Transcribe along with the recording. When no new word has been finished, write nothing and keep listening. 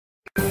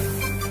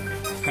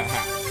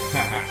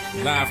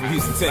Live from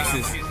Houston,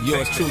 Texas.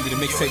 Yours truly, the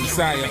mixtape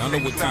Messiah. I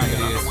know what time it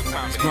is.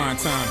 It's grind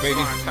time,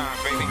 baby.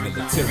 From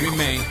Military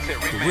Man, the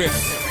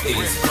riff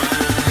is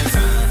grind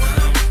time.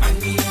 I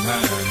need my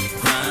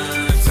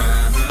grind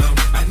time.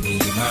 I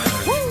need my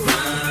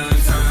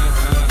grind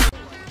time.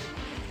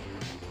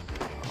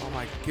 Oh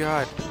my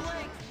god.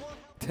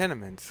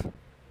 Tenements.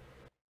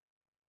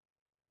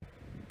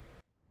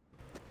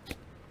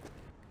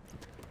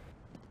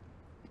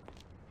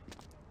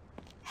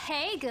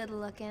 Hey, good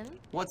looking.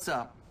 What's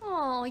up?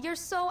 Oh, you're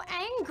so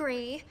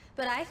angry.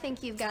 But I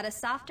think you've got a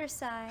softer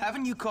side.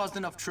 Haven't you caused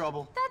enough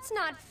trouble? That's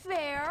not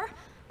fair.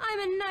 I'm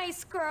a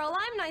nice girl.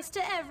 I'm nice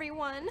to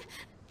everyone.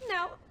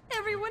 Now,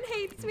 everyone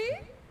hates me.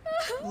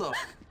 Look,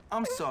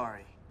 I'm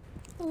sorry.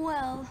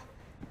 Well,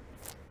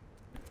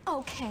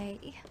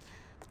 okay.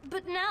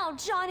 But now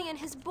Johnny and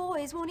his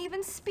boys won't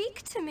even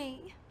speak to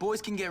me.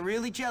 Boys can get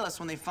really jealous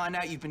when they find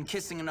out you've been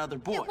kissing another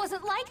boy. It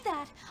wasn't like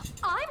that.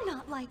 I'm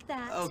not like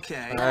that.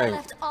 Okay. I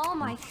left all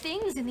my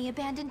things in the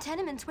abandoned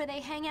tenements where they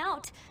hang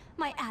out.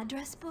 My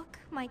address book,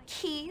 my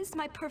keys,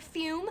 my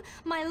perfume,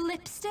 my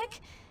lipstick,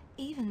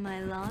 even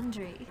my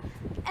laundry.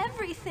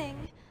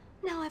 Everything.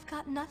 Now I've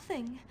got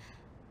nothing.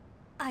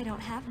 I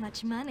don't have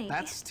much money.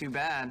 That's too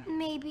bad.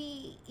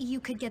 Maybe you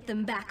could get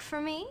them back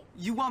for me?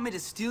 You want me to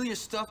steal your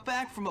stuff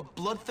back from a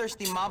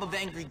bloodthirsty mob of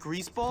angry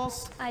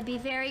greaseballs? I'd be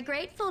very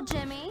grateful,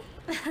 Jimmy.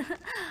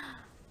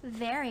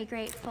 Very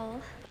grateful.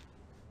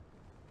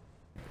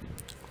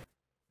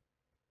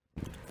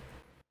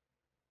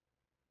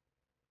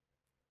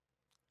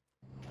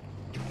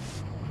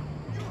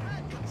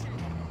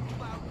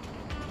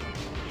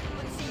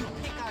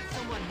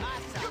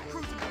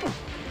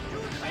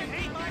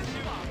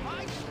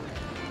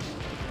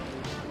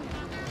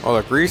 Well,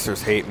 the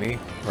greasers hate me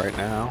right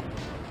now.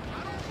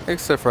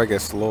 Except for, I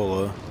guess,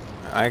 Lola.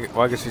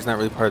 Well, I guess she's not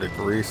really part of the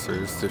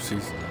greasers, so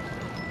she's...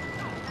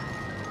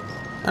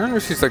 I don't know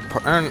if she's like...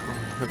 I don't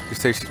know if you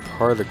say she's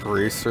part of the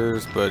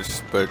greasers, but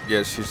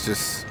yeah, she's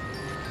just...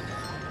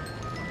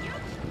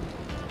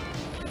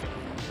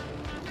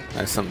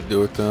 has something to do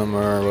with them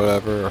or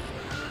whatever.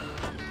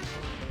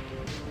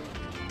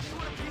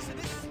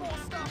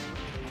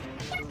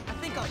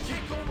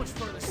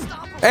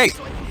 Hey!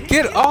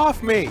 Get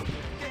off me!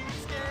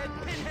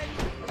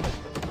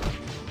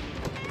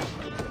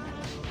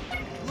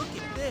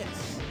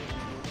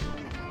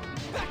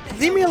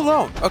 Leave me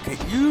alone. Okay,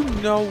 you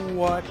know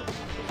what?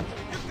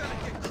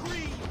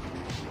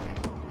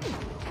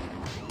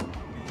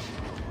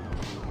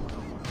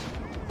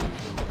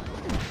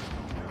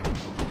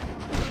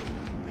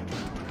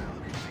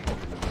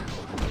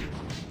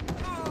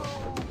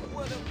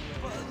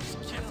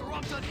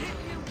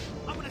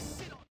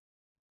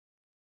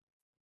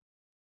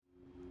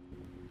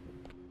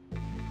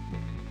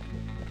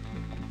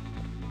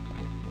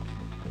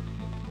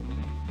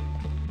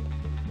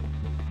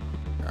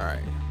 All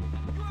right.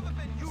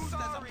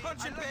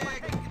 Punching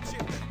bag.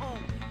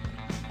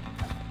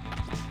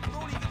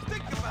 Don't even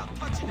think about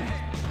touching the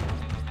hair.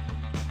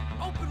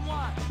 Open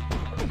wide.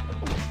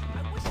 I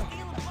wish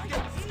stealing like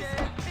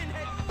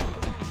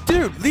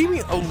Dude, leave me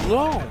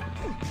alone.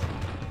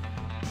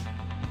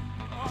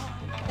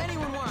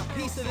 Anyone want a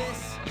piece of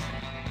this?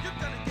 You're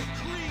gonna get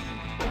clean.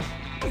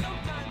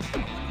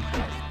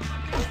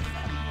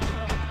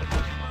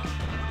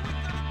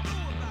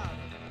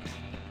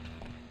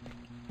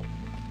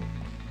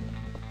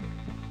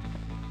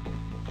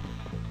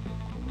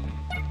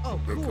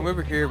 Come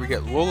over here. We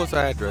got Lola's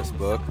address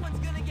book. Someone's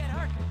gonna get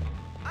hurt.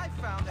 I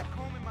found that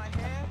combing my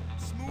hair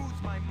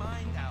smooths my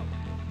mind out.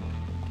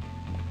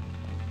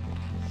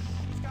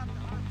 She's got the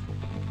heart.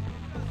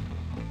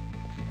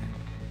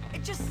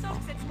 It just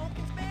sucks that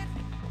smoking's bad.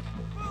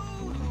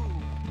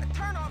 Boo-hoo.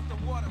 Turn off the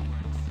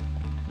waterworks.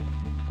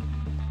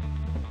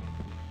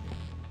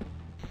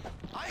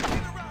 I ain't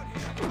been around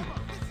here. Come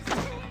on, this is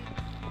cool.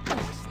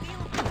 We're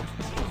stealing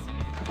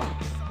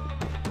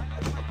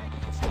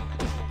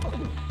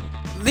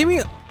kids. Leave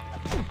me.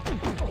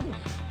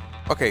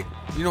 Okay,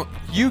 you know,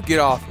 you get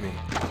off me.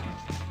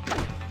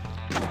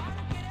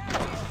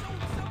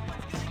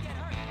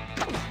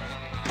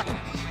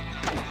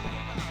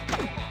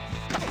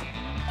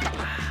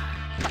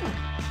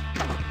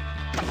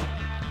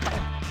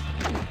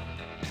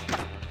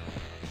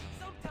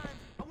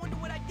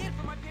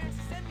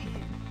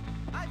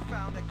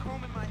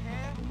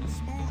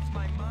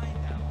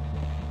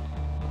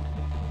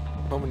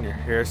 Combing your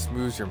hair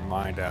smooths your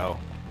mind out.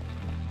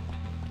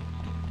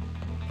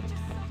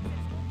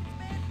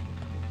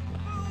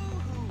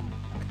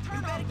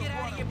 You better get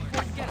out of here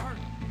before you get hurt.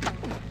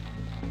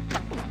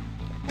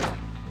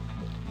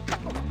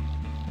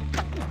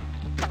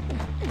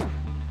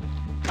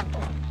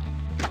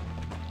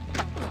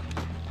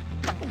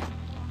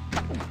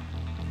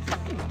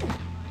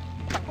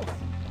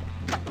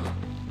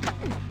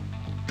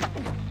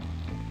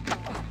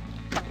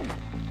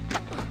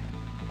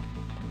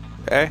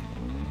 Okay.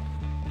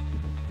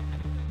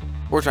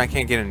 Fortunately, I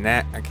can't get in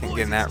that. I can't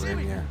get in that room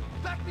yet.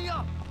 Back me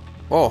up.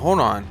 Oh, hold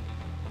on.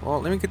 Well,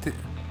 let me get the.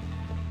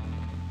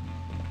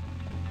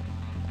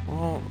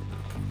 Well,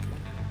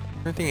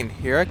 Anything in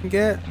here I can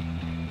get?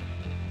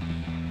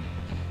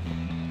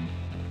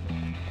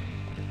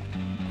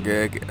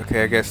 Yeah,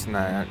 okay, I guess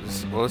not.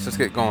 Well, let's just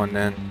get going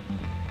then.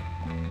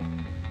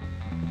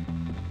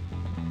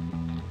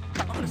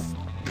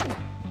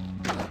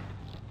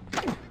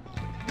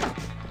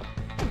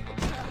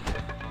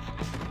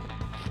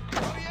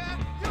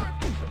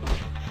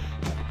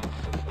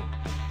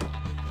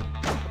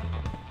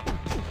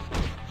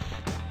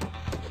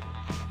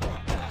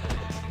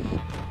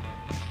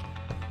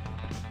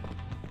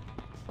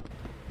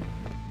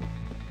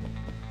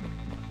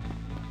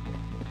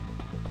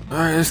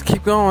 Alright, let's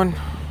keep going.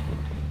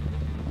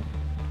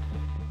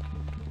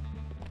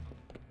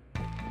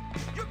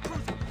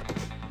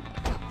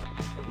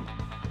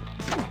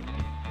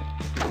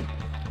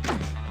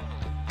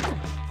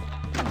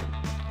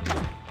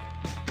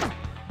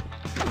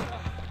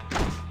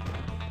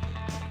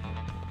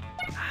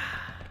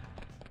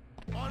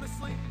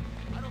 Honestly,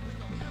 I don't think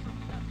I'll ever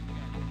be happy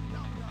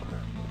again.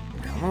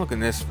 I'm gonna look in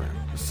this room.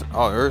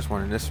 Oh, there's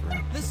one in this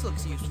room. This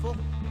looks useful.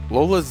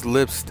 Lola's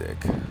lipstick.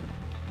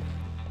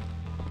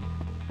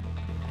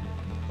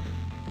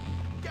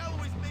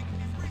 Galloway's making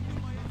me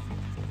redo my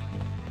NCT.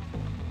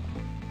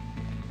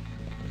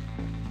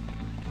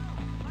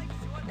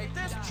 Hey,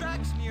 there's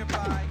tracks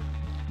nearby.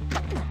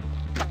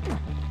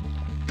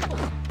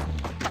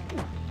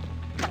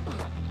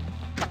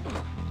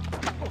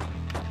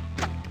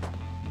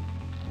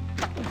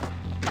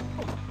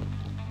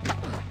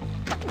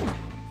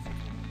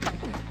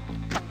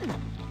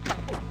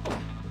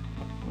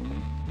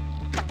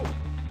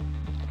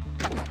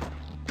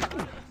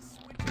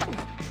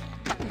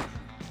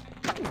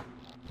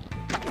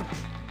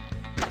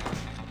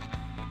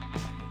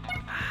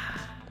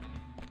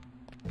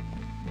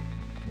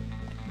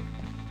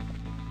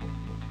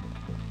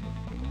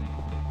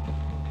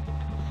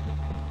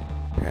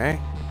 Okay.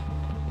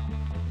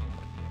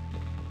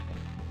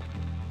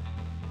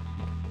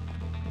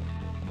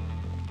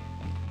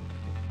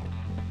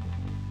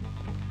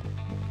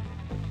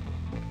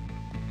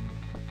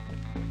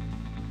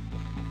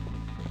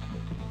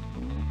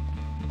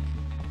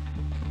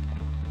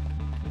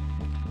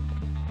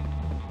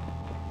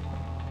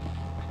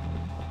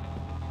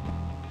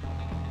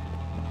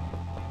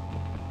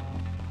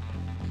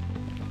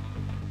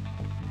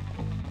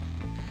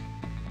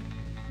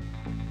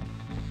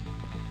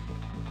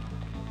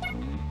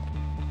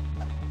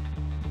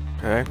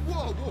 Okay.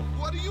 Whoa,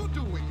 what are you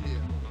doing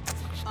here?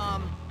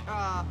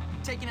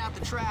 Taking out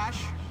the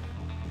trash.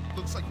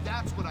 Looks like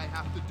that's what I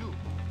have to do.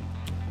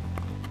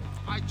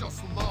 I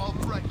just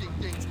love wrecking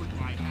things with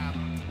my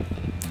hammer.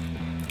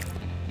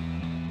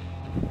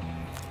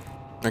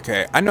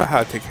 Okay, I know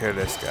how to take care of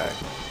this guy.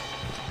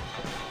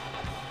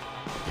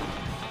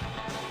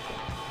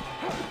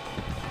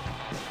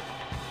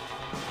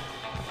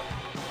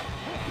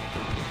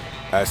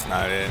 That's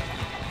not it.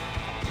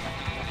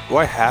 Do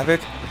I have it?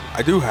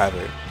 I do have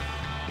it.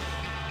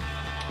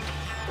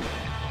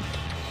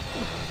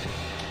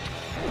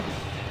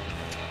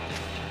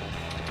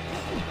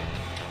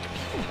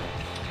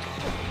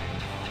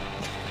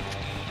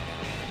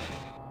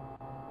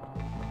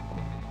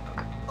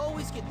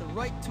 Always get the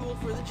right tool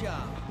for the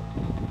job.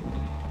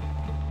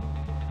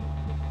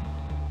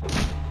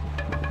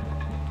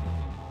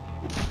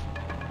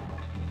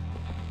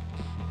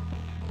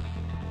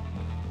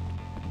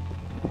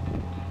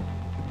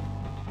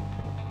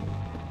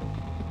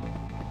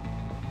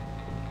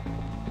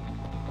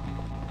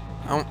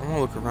 I want to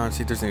look around and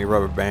see if there's any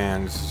rubber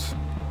bands,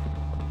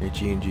 any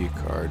G&G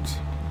cards.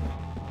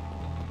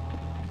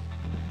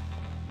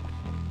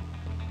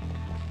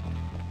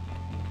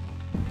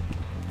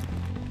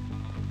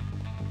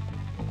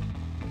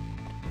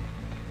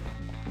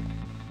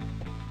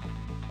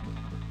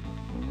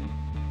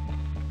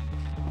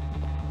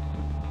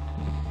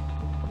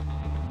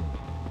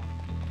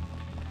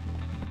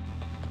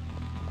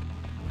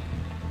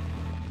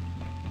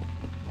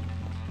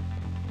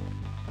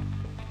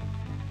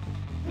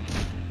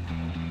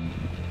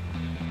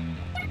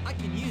 I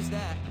can use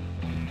that.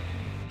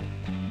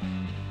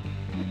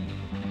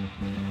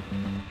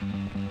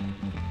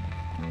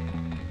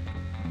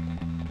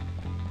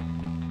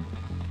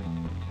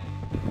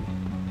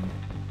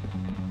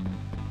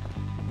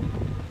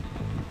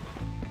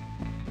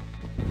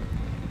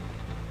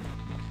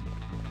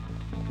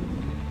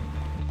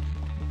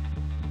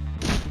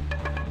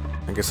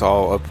 I guess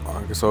I'll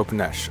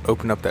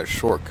open up that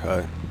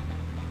shortcut.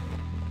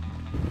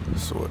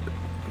 So,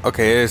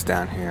 okay, it is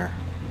down here.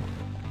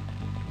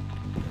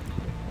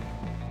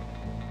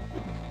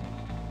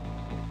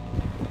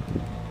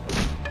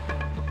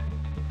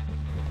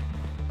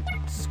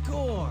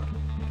 Score.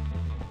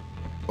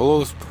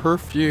 Lola's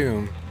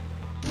perfume.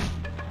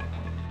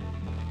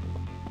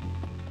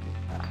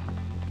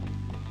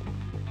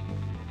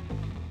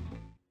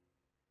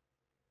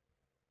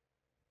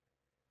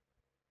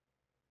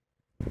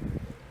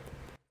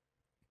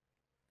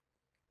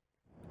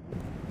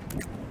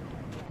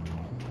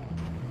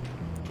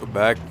 Go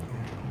back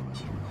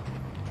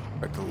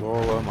to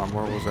Lola. My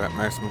morble's at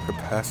maximum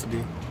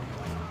capacity.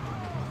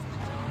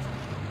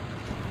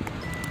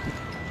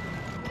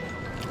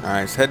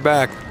 Alright, let's head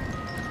back.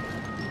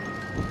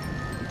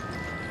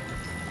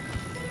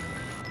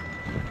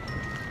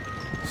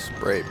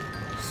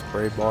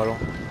 Spray bottle.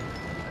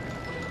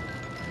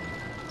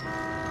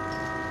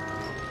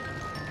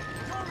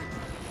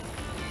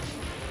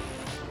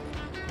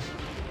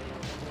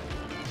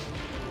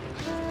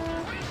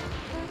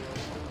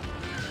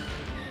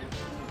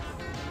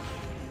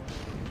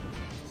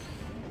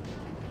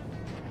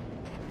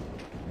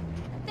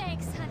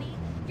 Thanks, honey.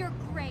 You're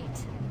great.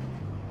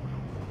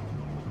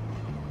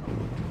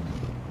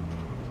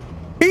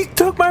 He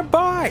took my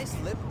bike!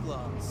 Nice lip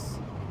gloss.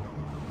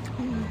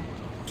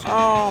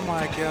 Oh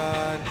my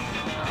god.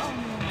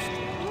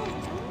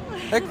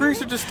 That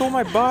greaser just stole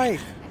my bike.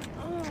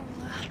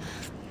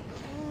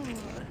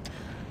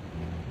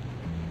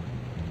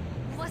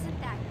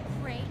 Wasn't that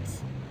great?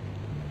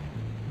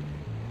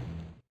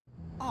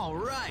 All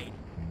right.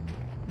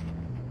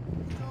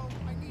 So,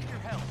 I need your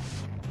help.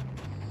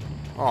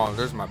 Oh,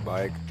 there's my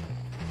bike.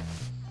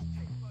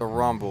 The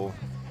Rumble.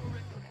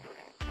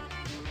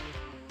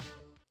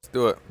 Let's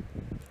do it.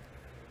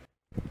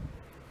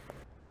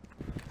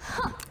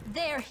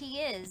 There he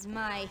is,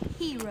 my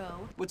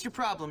hero. What's your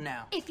problem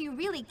now? If you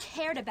really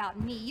cared about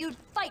me, you'd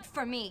fight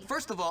for me.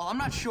 First of all, I'm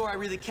not sure I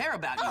really care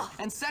about you.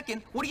 And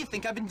second, what do you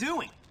think I've been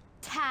doing?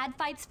 Tad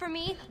fights for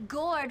me,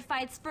 Gord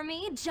fights for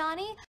me,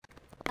 Johnny.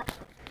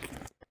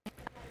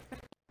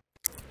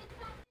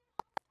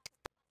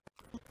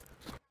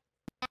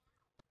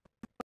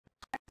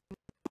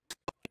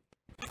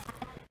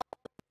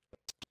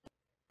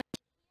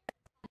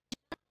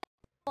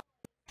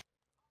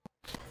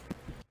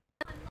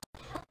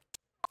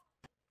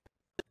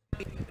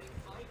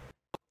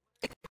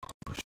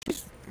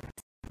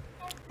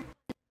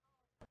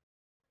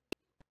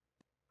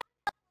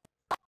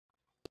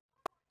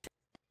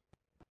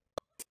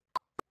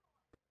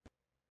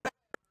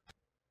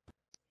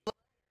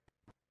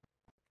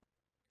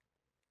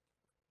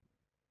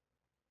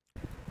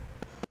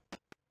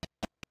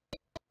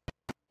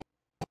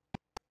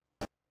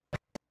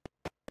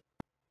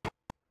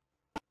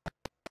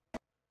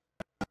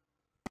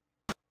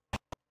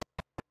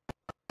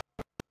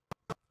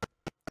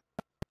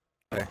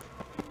 Okay.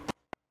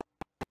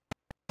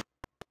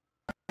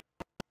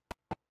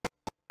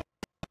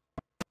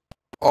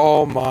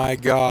 Oh my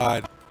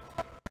god.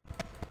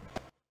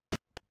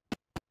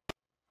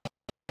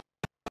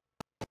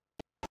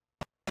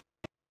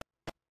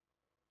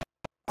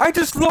 I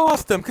just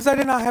lost him because I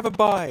did not have a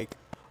bike.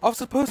 I was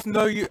supposed to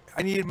know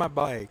I needed my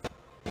bike.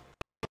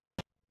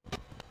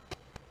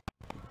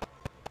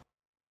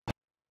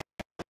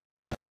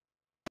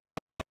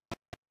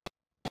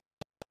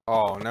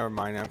 Oh, never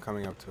mind. I'm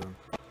coming up to him.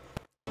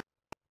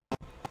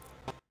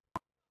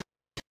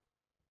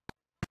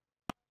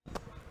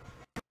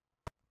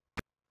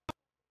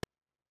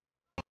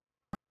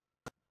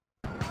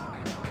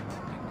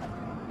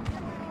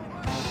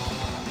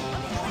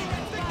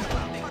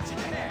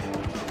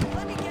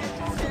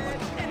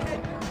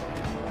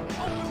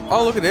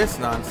 Oh, look at this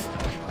nonsense.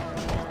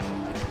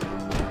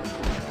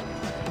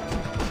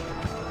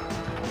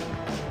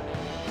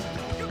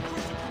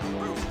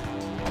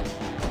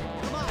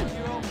 Come on,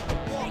 hero.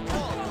 Walk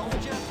tall,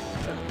 don't you?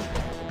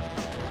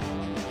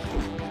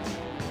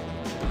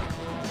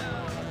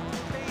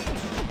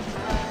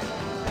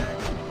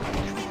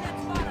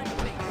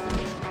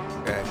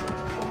 Okay.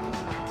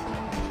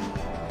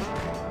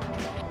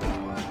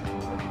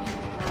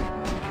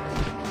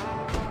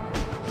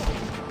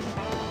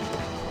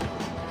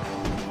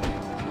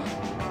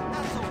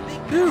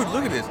 Dude,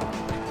 look at this.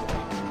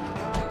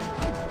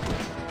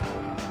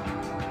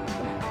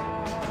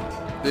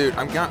 Dude,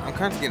 I'm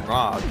kind of getting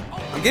robbed.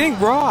 I'm getting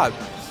robbed.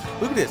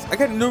 Look at this. I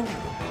got no.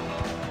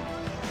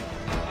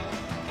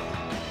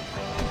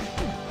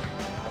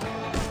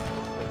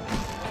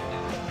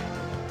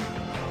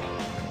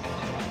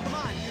 Come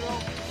on, hero.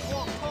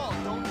 Walk tall,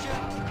 don't you?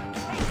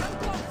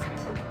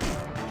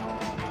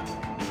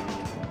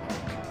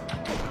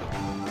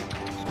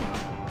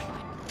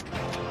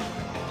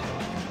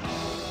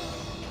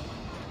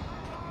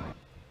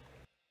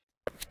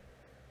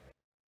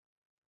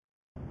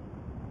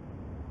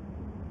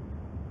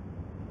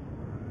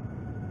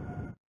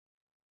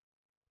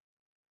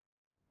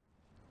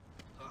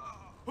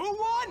 Who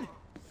won?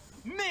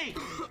 Me!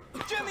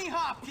 Jimmy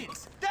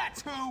Hopkins!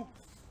 That's who!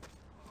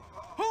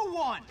 Who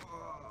won?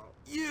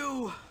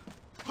 You.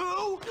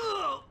 Who?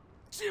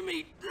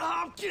 Jimmy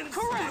Hopkins!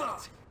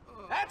 Correct!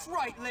 That's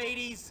right,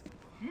 ladies!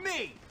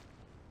 Me!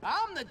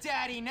 I'm the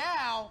daddy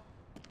now!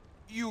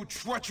 You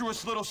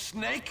treacherous little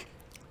snake!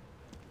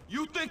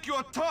 You think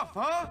you're tough,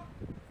 huh?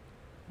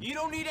 You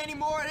don't need any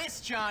more of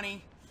this,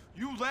 Johnny.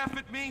 You laugh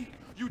at me?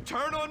 You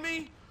turn on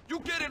me? You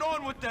get it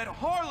on with that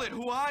harlot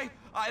who I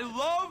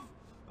love?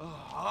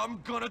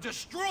 I'm gonna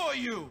destroy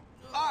you!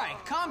 Alright,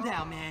 calm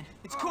down, man.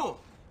 It's cool.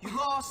 You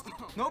lost.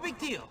 No big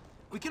deal.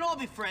 We can all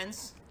be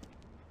friends.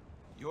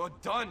 You're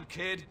done,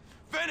 kid.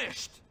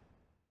 Finished!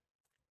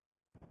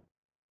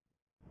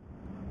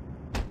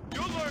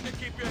 You learn to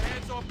keep your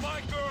hands off my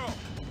girl!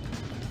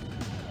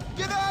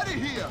 Get out of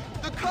here!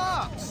 The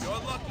cops! You're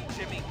lucky,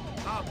 Jimmy.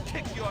 I'll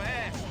kick your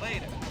ass.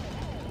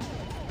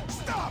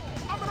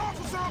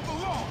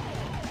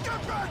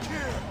 Get back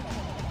here!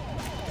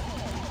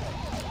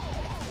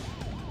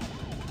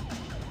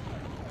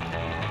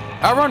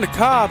 Outrun the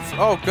cops!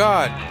 Oh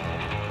god.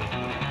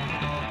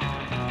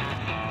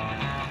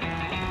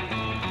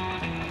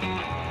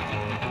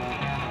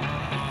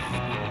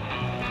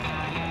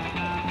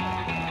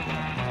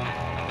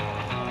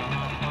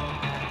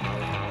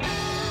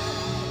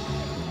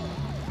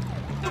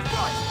 The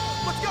front!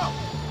 Let's go!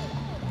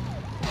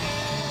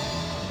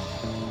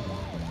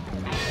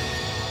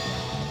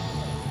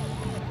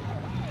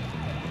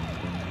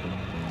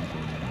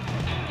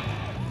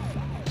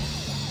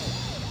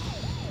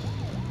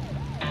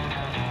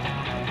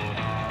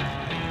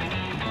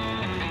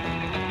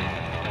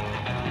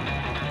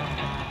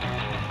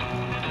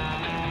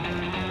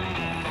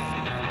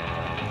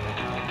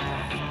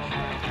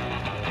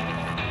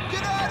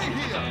 Get out of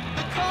here!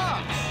 The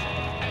cops!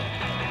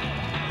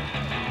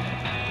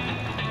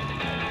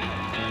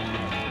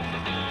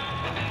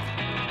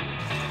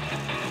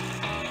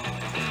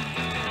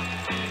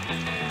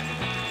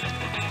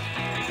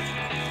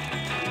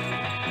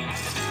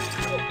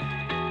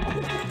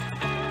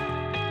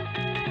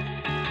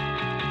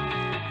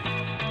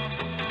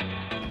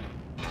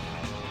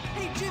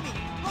 Hey, Jimmy,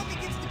 help me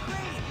get to the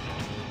crane.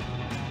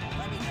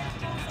 Let me get a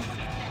closer look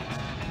at that.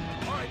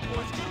 All right,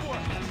 boys, good work.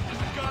 I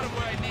got him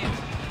where I need him.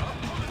 I'm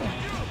coming for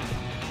you.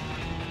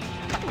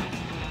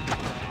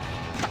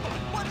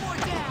 One more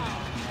down.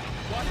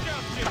 Watch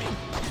out, Jimmy.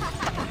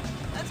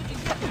 That's what you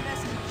get for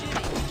messing with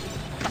Jimmy.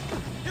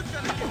 You're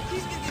gonna get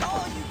He's gonna get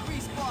all you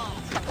grease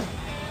balls. How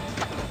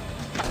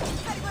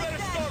do you like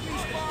that,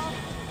 grease ball?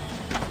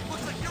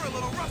 Looks like you're a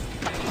little rusty,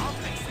 man. I'll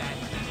fix that.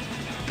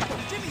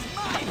 Jimmy's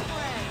my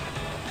friend.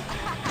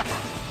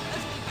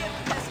 That's what you get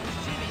for messing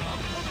with Jimmy.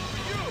 I'm coming for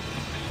you.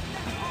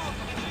 That's all.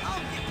 I'll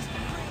get to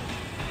the crane.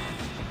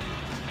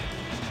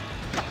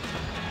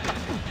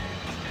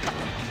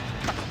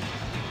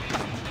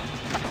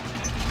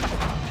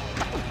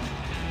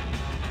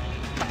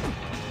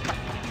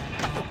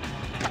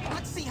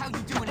 Let's see how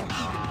you do in an even.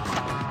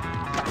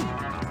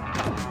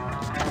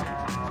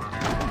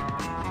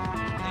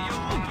 Hey, yo,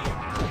 Lucky.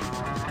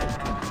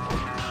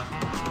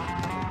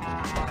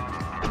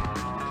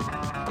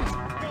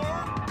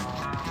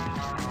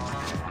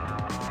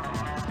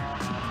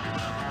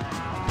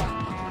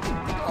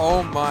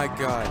 Oh my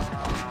god.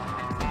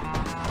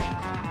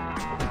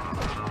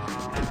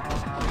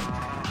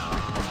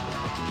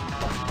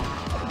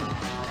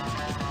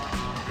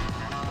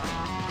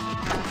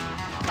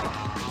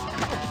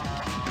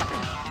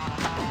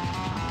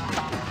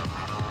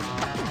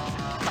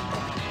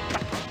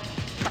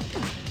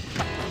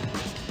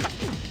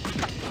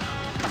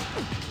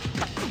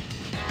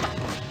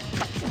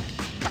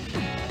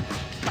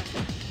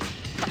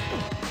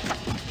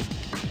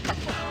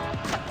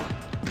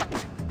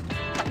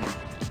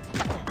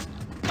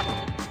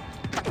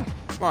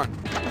 Come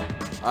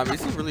on.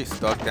 Is he really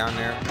stuck down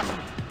there?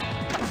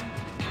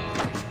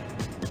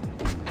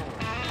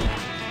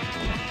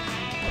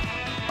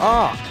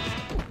 Ah.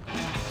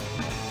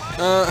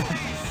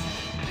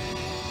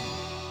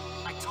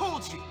 I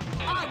told you,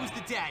 I was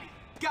the daddy.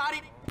 Got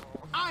it?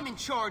 I'm in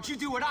charge. You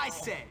do what I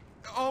said.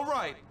 All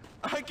right,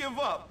 I give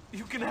up.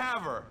 You can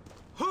have her.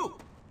 Who?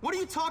 What are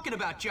you talking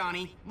about,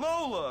 Johnny?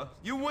 Lola,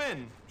 you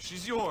win.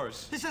 She's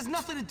yours. This has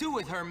nothing to do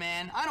with her,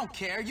 man. I don't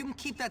care. You can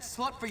keep that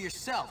slut for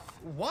yourself.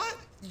 What?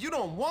 You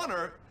don't want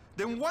her?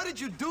 Then why did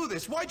you do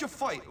this? Why'd you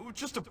fight?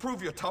 Just to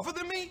prove you're tougher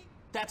than me?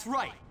 That's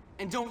right.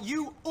 And don't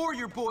you or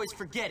your boys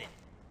forget it.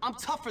 I'm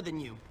tougher than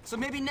you. So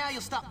maybe now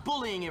you'll stop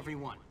bullying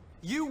everyone.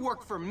 You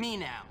work for me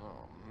now.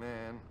 Oh,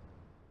 man.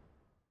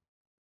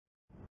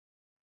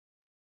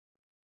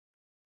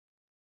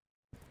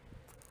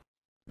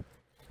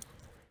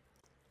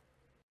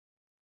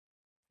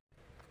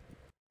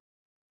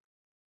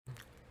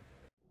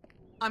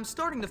 I'm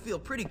starting to feel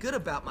pretty good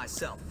about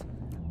myself.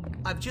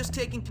 I've just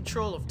taken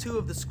control of 2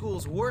 of the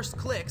school's worst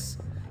cliques,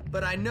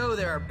 but I know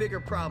there are bigger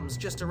problems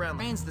just around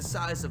brains the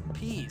size of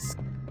peas.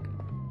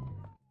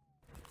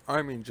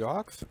 I mean,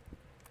 jocks?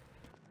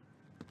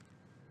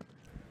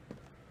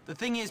 The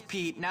thing is,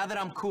 Pete, now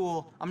that I'm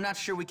cool, I'm not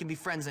sure we can be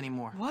friends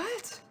anymore.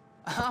 What?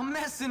 I'm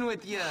messing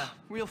with you.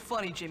 Real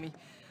funny, Jimmy.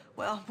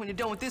 Well, when you're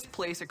done with this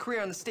place, a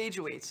career on the stage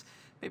awaits.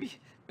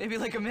 Maybe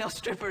like a male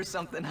stripper or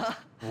something, huh?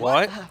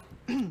 What?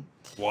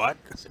 What?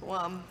 So,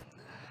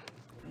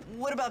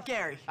 what about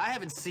Gary? I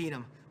haven't seen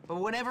him, but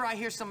whenever I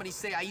hear somebody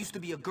say I used to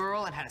be a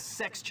girl and had a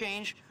sex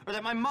change, or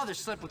that my mother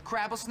slept with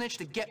Crabblesnitch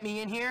to get me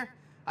in here,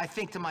 I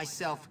think to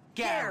myself,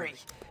 Gary.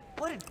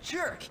 What a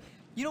jerk.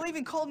 You don't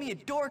even call me a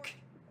dork.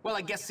 Well,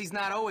 I guess he's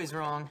not always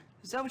wrong.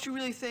 Is that what you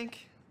really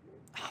think?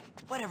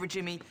 Whatever,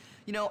 Jimmy.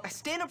 You know, I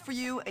stand up for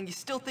you and you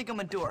still think I'm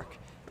a dork.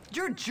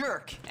 You're a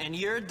jerk. And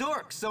you're a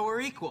dork, so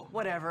we're equal.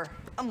 Whatever.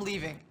 I'm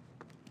leaving.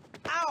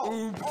 Ow!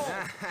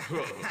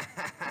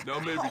 Now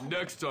maybe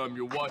next time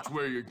you'll watch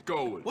where you're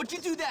going. What'd you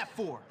do that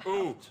for?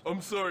 Oh,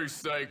 I'm sorry,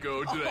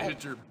 Psycho. Did I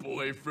hit your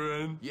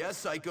boyfriend? Yeah,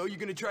 Psycho, you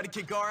gonna try to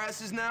kick our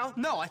asses now?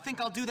 No, I think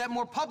I'll do that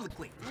more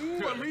publicly.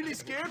 Ooh, I'm really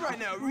scared right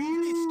now,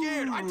 really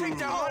scared. I take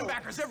down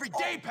linebackers every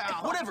day,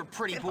 pal. Whatever,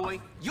 pretty boy.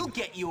 You'll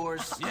get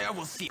yours. Yeah,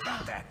 we'll see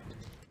about that.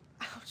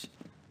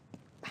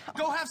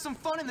 Go have some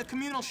fun in the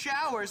communal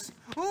showers.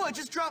 Ooh, I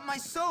just dropped my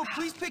soap.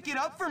 Please pick it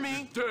up for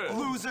me. Dad.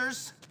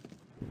 Losers.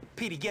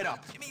 Petey, get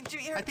up.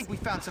 Jimmy, I think we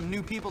found some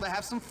new people to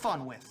have some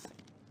fun with.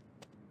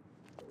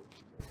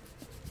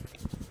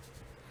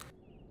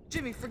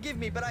 Jimmy, forgive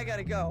me, but I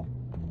gotta go.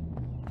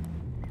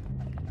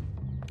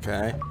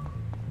 Okay.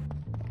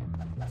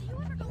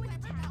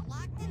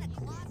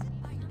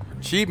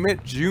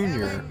 Achievement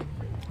Junior.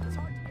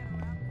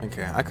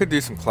 Okay, I could do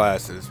some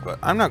classes, but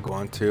I'm not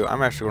going to.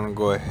 I'm actually going to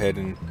go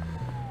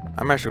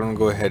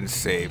ahead and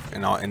save,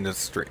 and I'll end the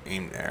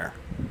stream there.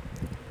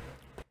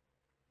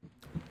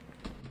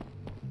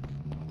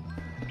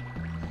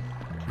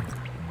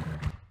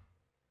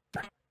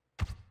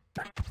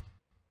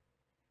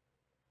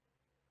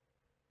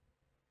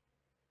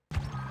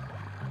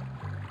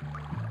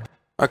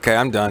 Okay,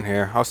 I'm done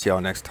here. I'll see y'all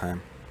next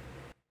time.